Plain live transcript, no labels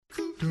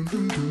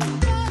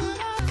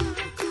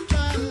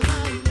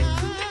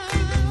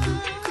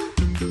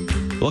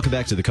Welcome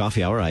back to the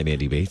Coffee Hour. I'm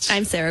Andy Bates.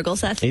 I'm Sarah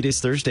Golseth. It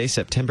is Thursday,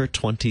 September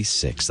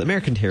 26th.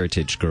 American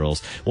Heritage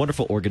Girls,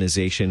 wonderful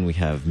organization. We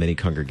have many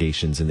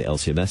congregations in the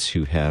LCMS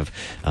who have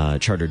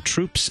chartered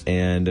troops,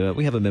 and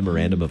we have a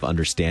memorandum of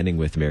understanding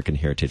with American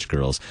Heritage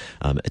Girls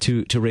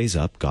to raise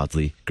up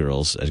godly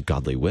girls,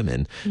 godly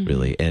women,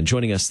 really. And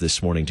joining us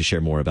this morning to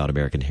share more about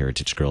American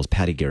Heritage Girls,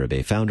 Patti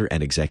Garibay, founder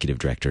and executive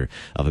director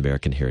of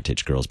American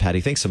Heritage Girls.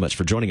 Patti, thanks so much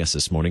for joining us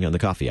this morning on the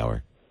Coffee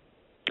Hour.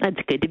 It's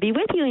good to be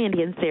with you,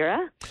 Andy and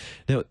Sarah.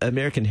 Now,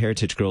 American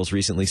Heritage Girls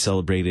recently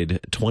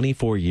celebrated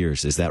 24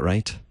 years. Is that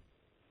right?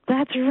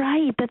 That's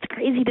right. That's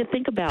crazy to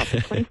think about.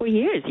 24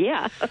 years,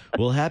 yeah.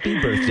 Well,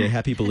 happy birthday.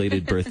 Happy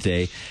belated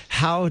birthday.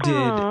 How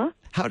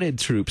did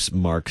troops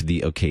mark the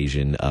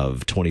occasion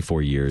of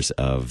 24 years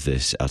of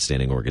this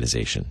outstanding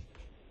organization?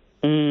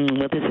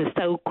 Well, this is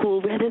so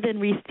cool. Rather than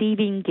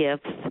receiving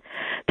gifts,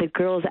 the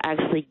girls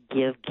actually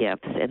give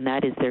gifts, and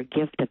that is their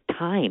gift of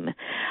time.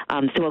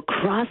 So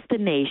across the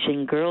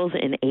nation, girls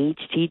in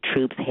HG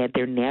troops had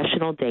their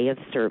National Day of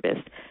Service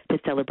to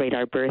celebrate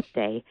our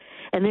birthday.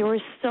 And there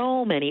were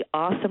so many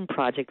awesome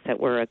projects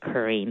that were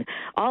occurring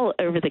all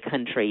over the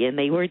country, and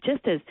they were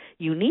just as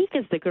unique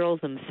as the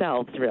girls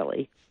themselves,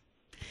 really.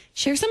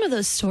 Share some of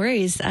those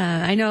stories.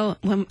 I know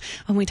when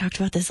we talked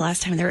about this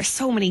last time, there were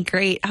so many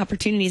great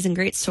opportunities and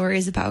great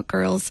stories about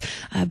girls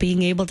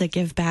being able to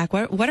give back.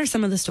 What are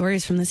some of the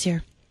stories from this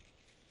year?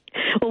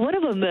 Well, one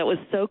of them that was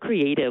so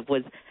creative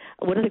was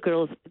one of the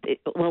girls,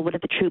 one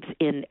of the troops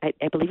in,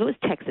 I believe it was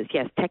Texas.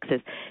 Yes,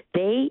 Texas.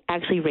 They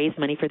actually raised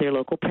money for their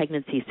local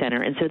pregnancy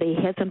center, and so they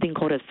had something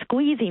called a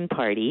squeezing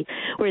party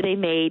where they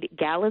made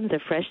gallons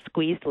of fresh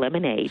squeezed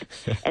lemonade,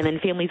 and then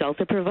families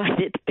also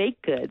provided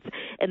baked goods.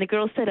 And the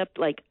girls set up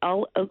like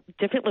all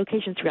different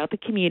locations throughout the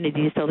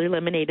community to sell their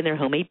lemonade and their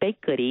homemade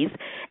baked goodies,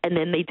 and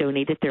then they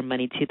donated their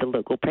money to the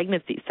local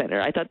pregnancy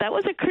center. I thought that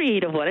was a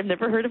creative one. I've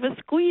never heard of a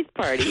squeeze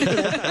party. So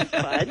that sounds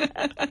fun.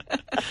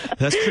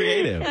 That's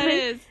creative. That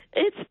is.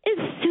 It's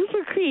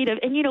super creative.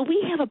 And, you know,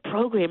 we have a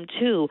program,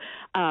 too.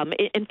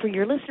 And for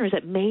your listeners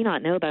that may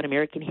not know about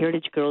American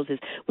Heritage Girls, is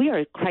we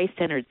are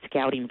Christ-centered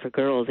scouting for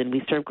girls, and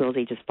we serve girls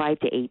ages 5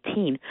 to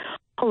 18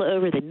 all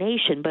over the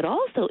nation, but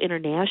also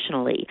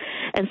internationally.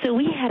 And so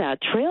we had a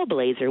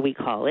trailblazer, we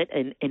call it,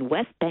 in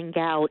West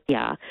Bengal,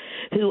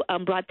 who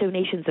brought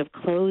donations of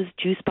clothes,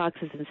 juice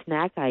boxes, and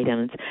snack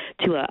items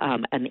to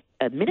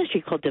a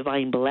ministry called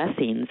Divine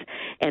Blessings,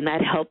 and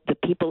that helped the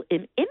people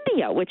in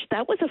India, which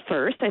that was a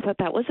first. I thought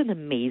that was an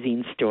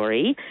amazing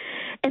story.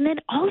 And then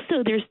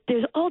also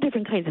there's all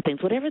different kinds of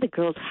things. Whatever the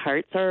girls'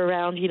 hearts are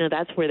around, you know,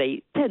 that's where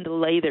they tend to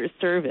lay their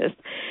service.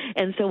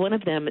 And so one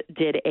of them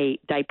did a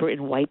diaper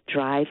and wipe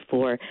drive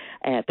for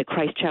the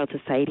Christ Child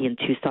Society in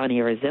Tucson,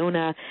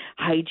 Arizona,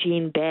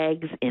 hygiene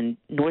bags in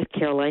North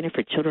Carolina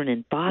for children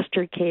in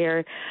foster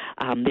care.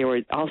 There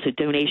were also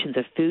donations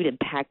of food and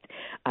packed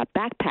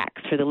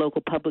backpacks for the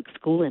local public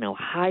school in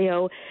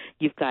Ohio.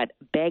 You've got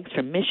bags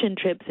from mission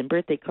trips and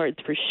birthday cards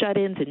for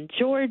shut-ins in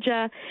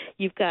Georgia.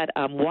 You've got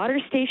water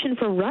station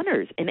for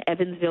runners in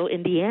Evansville,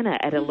 Indiana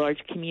at a large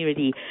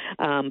community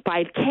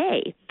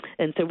 5K.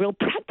 And so real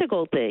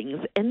practical things.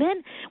 And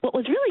then what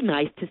was really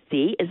nice to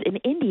see is in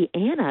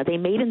Indiana, they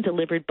made and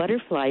delivered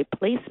butterfly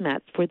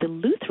placemats for the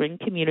Lutheran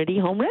Community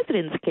Home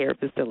Residence Care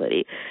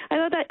Facility. I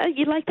thought that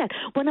you'd like that.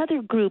 One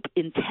other group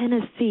in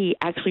Tennessee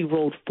actually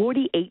rolled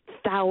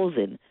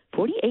 48,000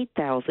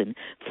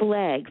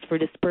 flags for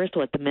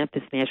dispersal at the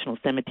Memphis National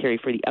Cemetery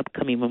for the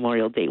upcoming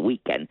Memorial Day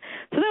weekend.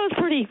 So that was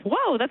pretty,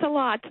 whoa, that's a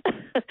lot.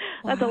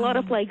 That's a lot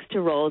of flags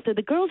to roll. So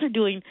the girls are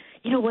doing,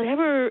 you know,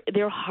 whatever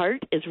their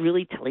heart is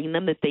really telling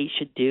them that they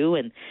should do,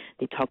 and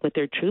they talk with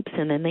their troops,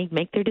 and then they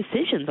make their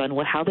decisions on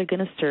how they're going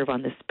to serve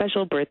on this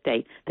special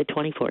birthday, the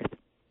 24th.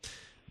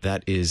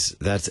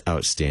 That's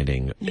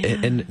outstanding. Yeah.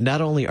 And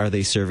not only are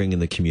they serving in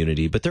the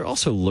community, but they're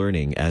also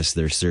learning as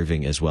they're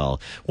serving as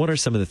well. What are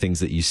some of the things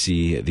that you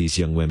see these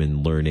young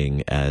women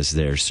learning as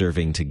they're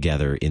serving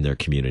together in their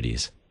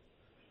communities?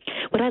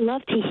 What I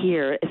love to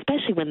hear,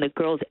 especially when the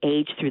girls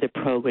age through the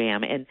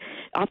program, and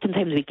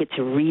oftentimes we get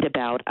to read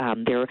about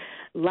their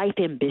life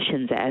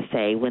ambitions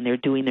essay when they're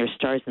doing their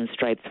Stars and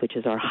Stripes, which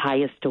is our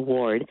highest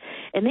award,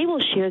 and they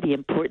will share the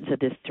importance of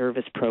this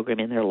service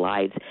program in their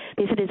lives.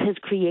 They said, it has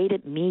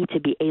created me to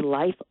be a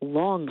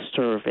lifelong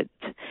servant,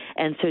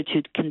 and so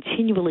to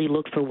continually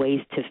look for ways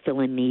to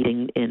fill a need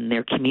in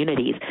their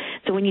communities.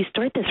 So when you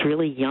start this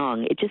really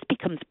young, it just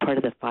becomes part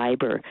of the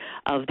fiber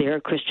of their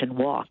Christian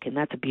walk, and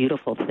that's a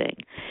beautiful thing.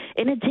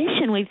 In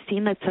addition, we've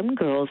seen that some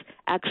girls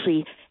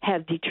actually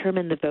have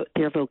determined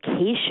their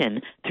vocation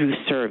through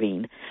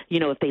serving. You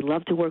know, if they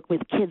love to work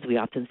with kids, we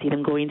often see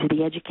them going to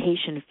the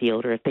education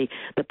field, or if the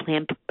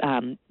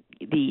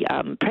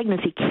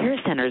pregnancy care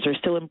centers are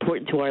so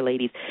important to our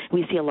ladies.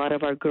 We see a lot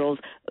of our girls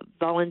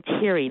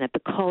volunteering at the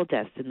call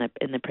desks in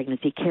the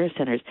pregnancy care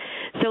centers.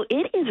 So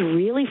it is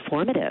really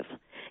formative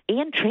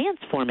and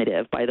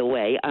transformative, by the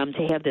way,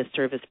 to have this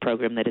service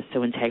program that is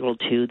so integral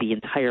to the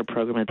entire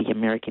program of the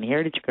American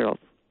Heritage Girls.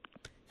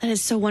 That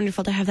is so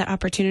wonderful to have that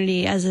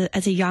opportunity as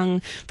a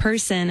young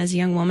person, as a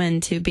young woman,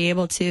 to be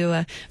able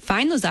to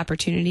find those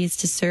opportunities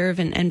to serve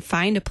and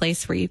find a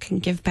place where you can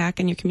give back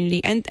in your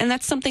community. And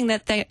that's something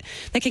that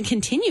can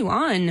continue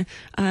on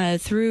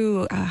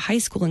through high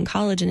school and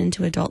college and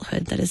into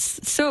adulthood. That is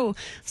so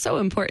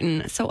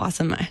important, so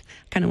awesome. I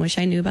kind of wish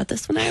I knew about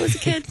this when I was a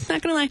kid,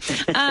 not going to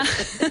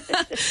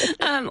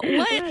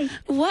lie.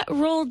 What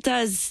role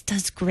does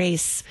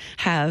Grace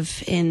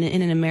have in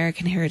an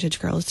American Heritage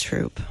Girls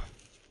troop?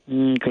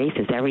 Grace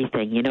is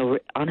everything. You know,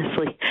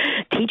 honestly,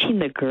 teaching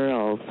the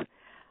girls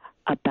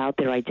about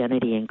their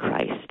identity in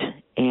Christ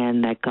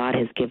and that God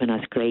has given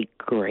us great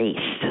grace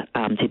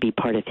to be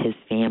part of his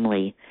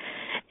family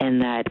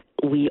and that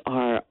we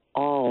are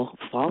all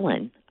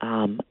fallen.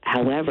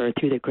 However,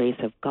 through the grace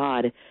of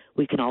God,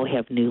 we can all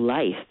have new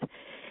life.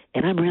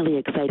 And I'm really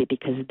excited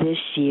because this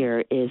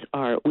year is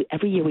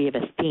every year we have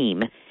a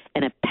theme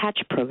and a patch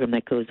program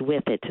that goes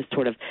with it to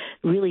sort of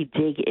really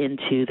dig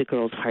into the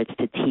girls' hearts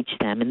to teach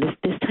them. And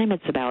this time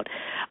it's about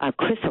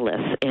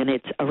chrysalis, and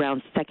it's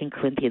around 2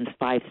 Corinthians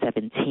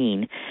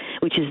 5:17,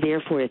 which is,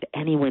 therefore, if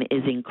anyone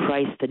is in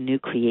Christ, the new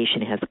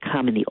creation has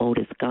come, and the old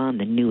is gone,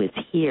 the new is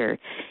here.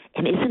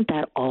 And isn't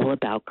that all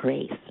about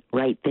grace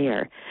right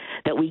there,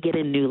 that we get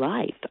a new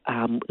life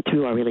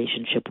through our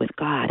relationship with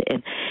God?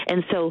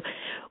 And so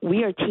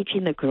we are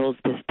teaching the girls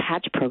this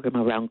patch program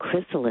around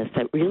chrysalis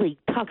that really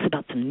talks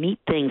about some neat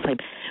things.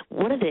 Like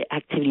one of the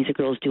activities the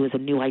girls do is a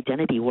new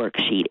identity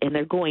worksheet, and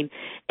they're going,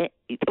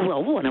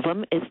 well, one of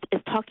them is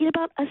talking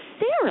about a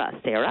Sarah.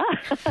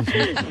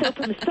 So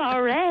from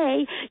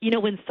Sarai,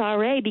 when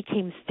Sarai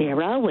became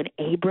Sarah, when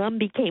Abram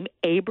became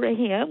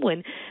Abraham,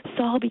 when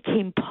Saul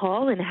became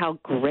Paul, and how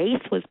grace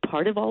was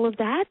part of all of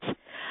that.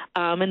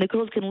 And the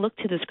girls can look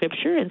to the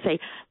scripture and say,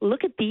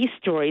 look at these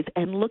stories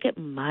and look at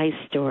my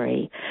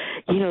story.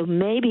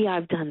 Maybe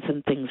I've done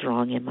some things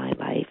wrong in my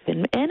life,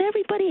 and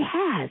everybody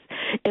has.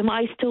 Am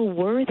I still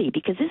worthy?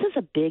 Because this is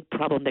a big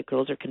problem that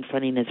girls are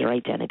confronting as their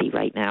identity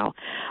right now,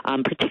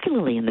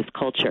 particularly in this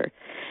culture.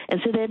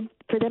 And so then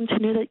for them to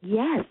know that,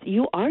 yes,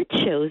 you are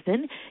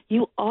chosen,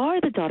 you are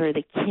the daughter of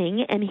the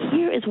King, and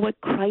here is what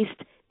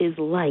Christ is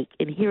like,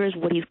 and here is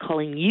what he's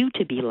calling you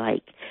to be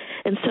like.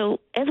 And so,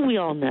 as we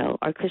all know,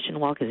 our Christian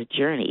walk is a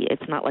journey.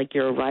 It's not like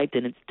you're arrived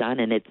and it's done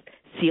and it's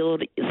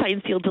sealed,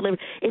 signed, sealed, delivered.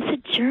 It's a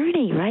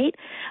journey, right?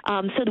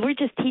 So we're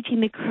just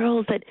teaching the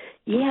girls that,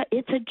 yeah,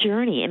 it's a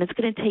journey, and it's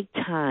going to take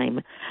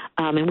time,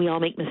 and we all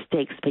make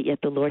mistakes, but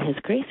yet the Lord has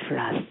grace for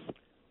us.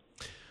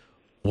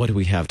 What do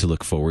we have to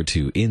look forward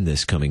to in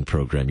this coming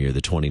program year,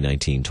 the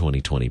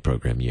 2019-2020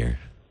 program year?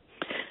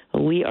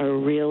 We are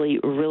really,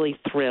 really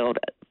thrilled,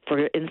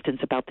 for instance,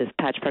 about this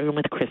patch program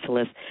with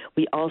Chrysalis.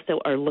 We also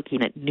are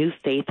looking at new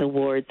faith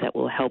awards that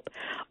will help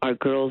our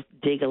girls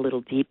dig a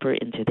little deeper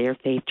into their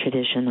faith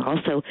tradition.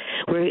 Also,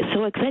 we're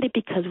so excited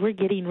because we're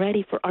getting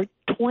ready for our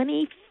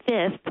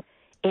 25th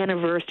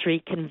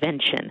anniversary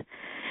convention.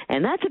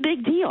 And that's a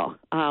big deal.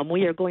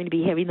 We are going to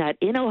be having that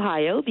in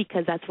Ohio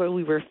because that's where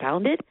we were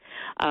founded.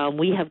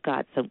 We have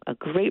got a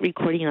great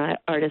recording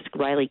artist,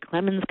 Riley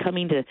Clemens,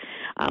 coming to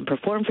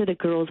perform for the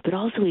girls, but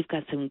also we've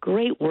got some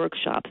great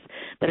workshops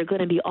that are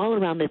going to be all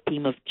around the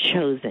theme of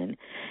chosen.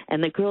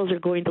 And the girls are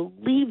going to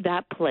leave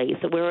that place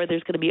where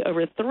there's going to be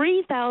over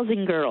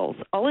 3,000 girls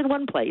all in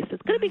one place.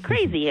 It's going to be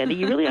crazy, Andy.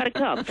 You really ought to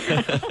come.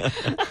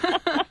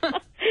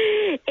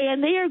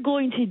 And they are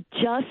going to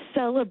just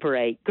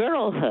celebrate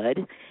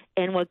girlhood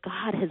and what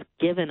God has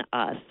given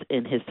us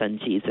in his son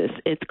Jesus.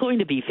 It's going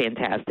to be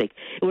fantastic.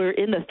 We're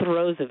in the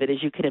throes of it,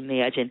 as you can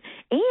imagine.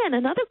 And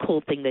another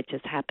cool thing that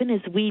just happened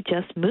is we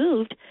just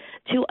moved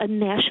to a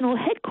national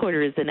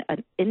headquarters in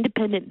an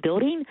independent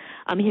building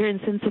here in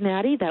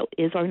Cincinnati. That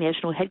is our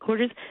national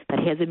headquarters that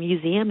has a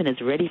museum and is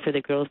ready for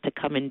the girls to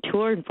come and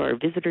tour and for our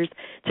visitors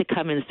to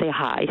come and say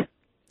hi.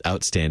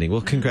 Outstanding.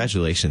 Well,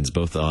 congratulations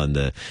both on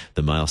the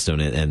milestone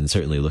and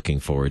certainly looking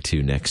forward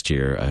to next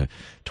year.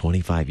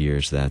 25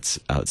 years, that's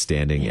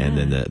outstanding. Yeah. And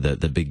then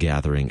the big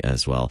gathering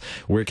as well.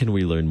 Where can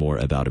we learn more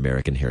about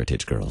American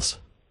Heritage Girls?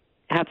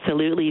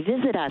 Absolutely.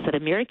 Visit us at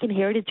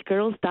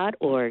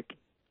AmericanHeritageGirls.org.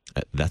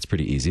 That's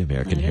pretty easy,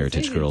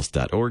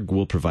 AmericanHeritageGirls.org.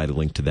 We'll provide a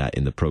link to that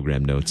in the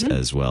program notes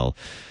as well.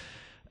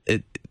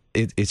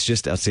 It's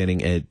just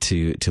outstanding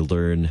to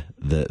learn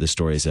the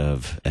stories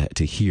of,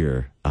 to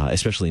hear,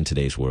 especially in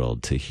today's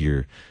world, to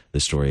hear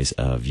the stories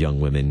of young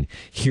women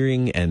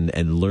hearing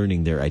and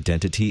learning their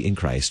identity in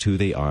Christ, who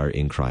they are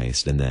in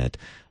Christ, and that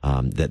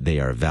they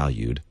are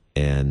valued,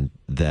 and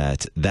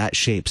that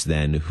shapes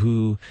then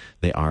who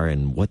they are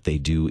and what they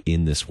do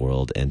in this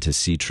world. And to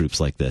see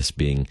troops like this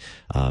being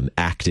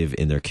active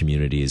in their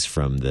communities,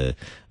 from the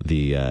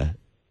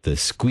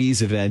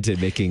squeeze event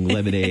and making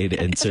lemonade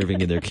and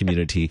serving in their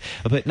community,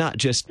 but not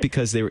just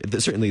because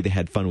certainly they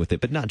had fun with it,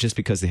 but not just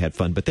because they had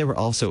fun, but they were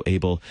also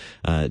able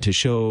to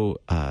show,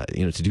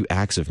 to do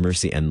acts of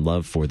mercy and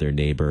love for their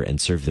neighbor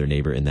and serve their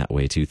neighbor in that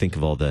way too. Think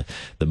of all the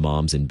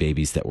moms and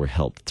babies that were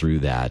helped through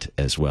that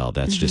as well.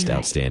 That's just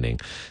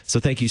outstanding. So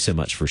thank you so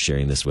much for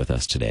sharing this with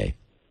us today.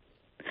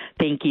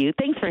 Thank you.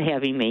 Thanks for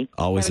having me.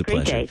 Always Have a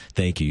great pleasure. day.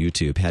 Thank you. You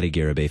too. Patti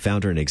Garibay,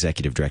 founder and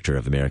executive director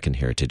of American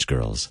Heritage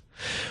Girls.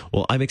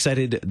 Well, I'm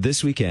excited.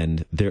 This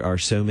weekend, there are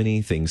so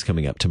many things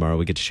coming up. Tomorrow,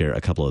 we get to share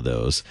a couple of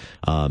those.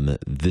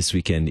 This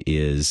weekend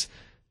is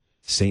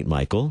St.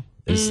 Michael.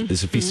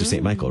 It's a feast of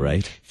St. Michael,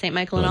 right? St.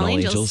 Michael and all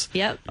angels.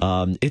 Yep.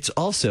 It's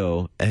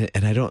also,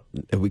 and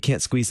we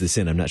can't squeeze this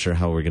in. I'm not sure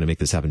how we're going to make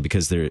this happen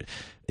because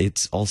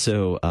it's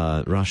also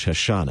Rosh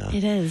Hashanah.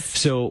 It is.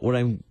 So what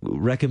I'm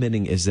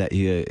recommending is that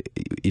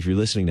if you're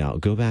listening now,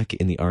 go back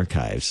in the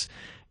archives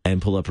and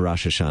pull up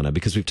Rosh Hashanah,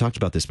 because we've talked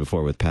about this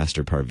before with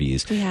Pastor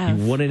Parviz. We have.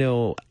 You want to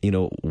know,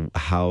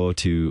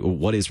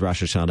 what is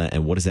Rosh Hashanah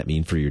and what does that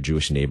mean for your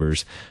Jewish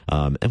neighbors?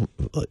 And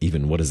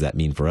even what does that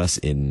mean for us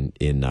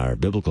in our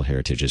biblical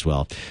heritage as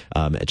well?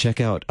 Check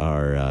out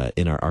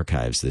in our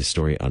archives, the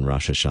story on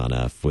Rosh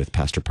Hashanah with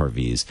Pastor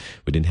Parviz.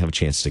 We didn't have a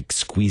chance to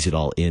squeeze it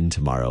all in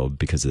tomorrow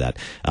because of that,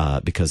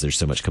 because there's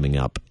so much coming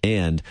up.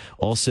 And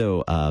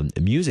also,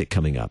 music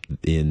coming up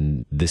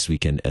in this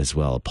weekend as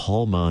well.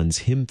 Paul Mann's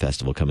Hymn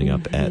Festival coming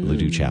up at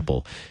Ladue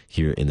Chapel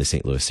here in the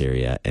St. Louis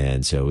area.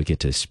 And so we get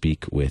to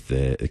speak with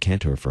the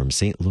cantor from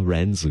St.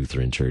 Lorenz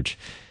Lutheran Church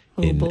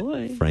in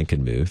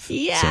Frankenmuth.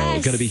 Yes. So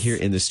we're going to be here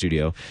in the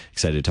studio.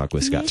 Excited to talk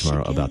with Scott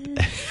tomorrow about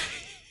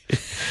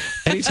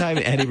anytime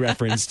any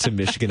reference to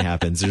Michigan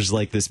happens, there's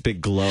like this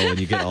big glow and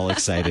you get all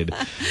excited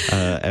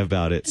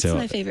about it. It's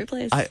my favorite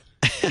place.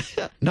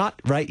 Not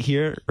right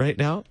here, right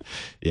now.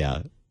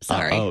 Yeah.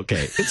 Sorry.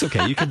 Okay. It's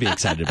okay. You can be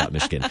excited about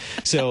Michigan.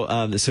 So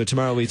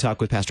tomorrow we talk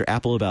with Pastor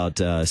Apple about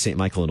St.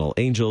 Michael and All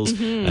Angels.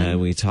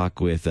 And we talk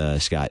with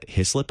Scott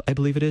Hislop, I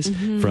believe it is,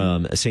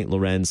 from St.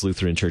 Lorenz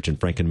Lutheran Church in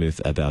Frankenmuth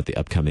about the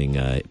upcoming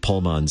Paul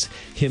Mann's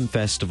Hymn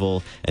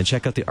Festival. And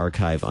check out the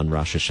archive on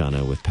Rosh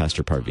Hashanah with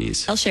Pastor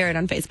Parviz. I'll share it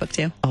on Facebook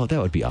too. Oh,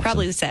 that would be awesome.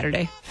 Probably this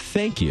Saturday.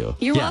 Thank you.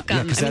 You're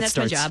welcome. Yeah, that's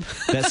my job.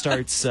 That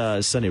starts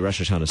Sunday.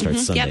 Rosh Hashanah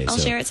starts Sunday. Yep, I'll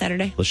share it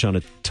Saturday.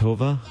 Lashana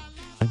Tova,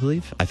 I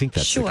believe. I think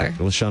that's sure.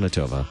 Lashana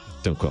Tova.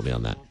 Don't quote me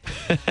on that.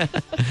 We'll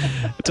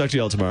talk to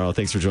you all tomorrow.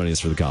 Thanks for joining us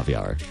for the coffee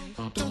hour.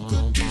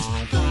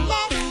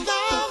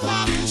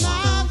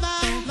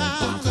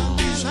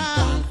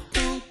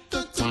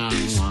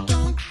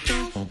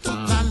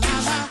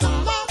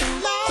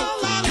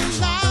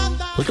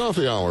 The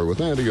Coffee Hour with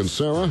Andy and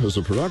Sarah is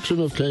a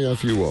production of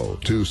KFUO.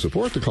 To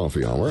support the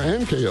Coffee Hour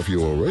and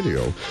KFUO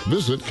Radio,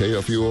 visit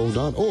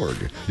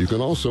KFUO.org. You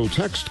can also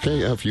text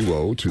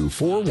KFUO to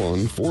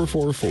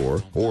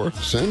 41444 or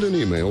send an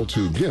email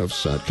to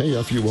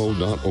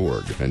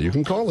gifts@KFUO.org. And you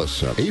can call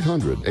us at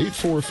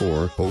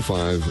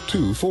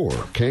 800-844-0524.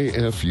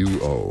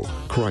 KFUO.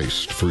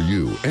 Christ for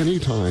you,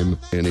 anytime,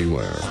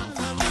 anywhere.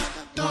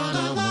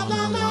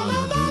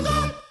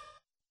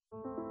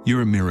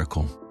 You're a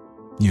miracle.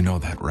 You know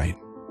that, right?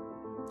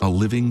 A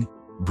living,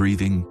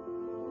 breathing,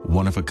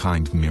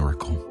 one-of-a-kind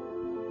miracle.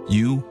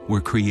 You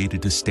were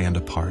created to stand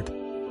apart,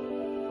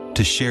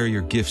 to share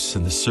your gifts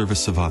in the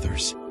service of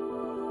others,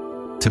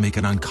 to make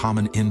an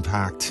uncommon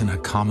impact in a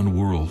common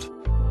world.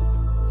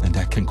 And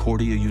at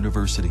Concordia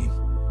University,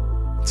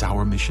 it's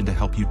our mission to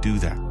help you do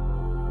that,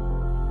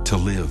 to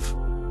live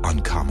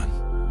uncommon.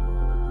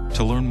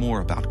 To learn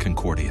more about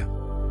Concordia,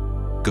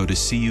 go to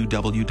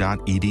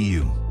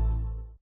cuw.edu.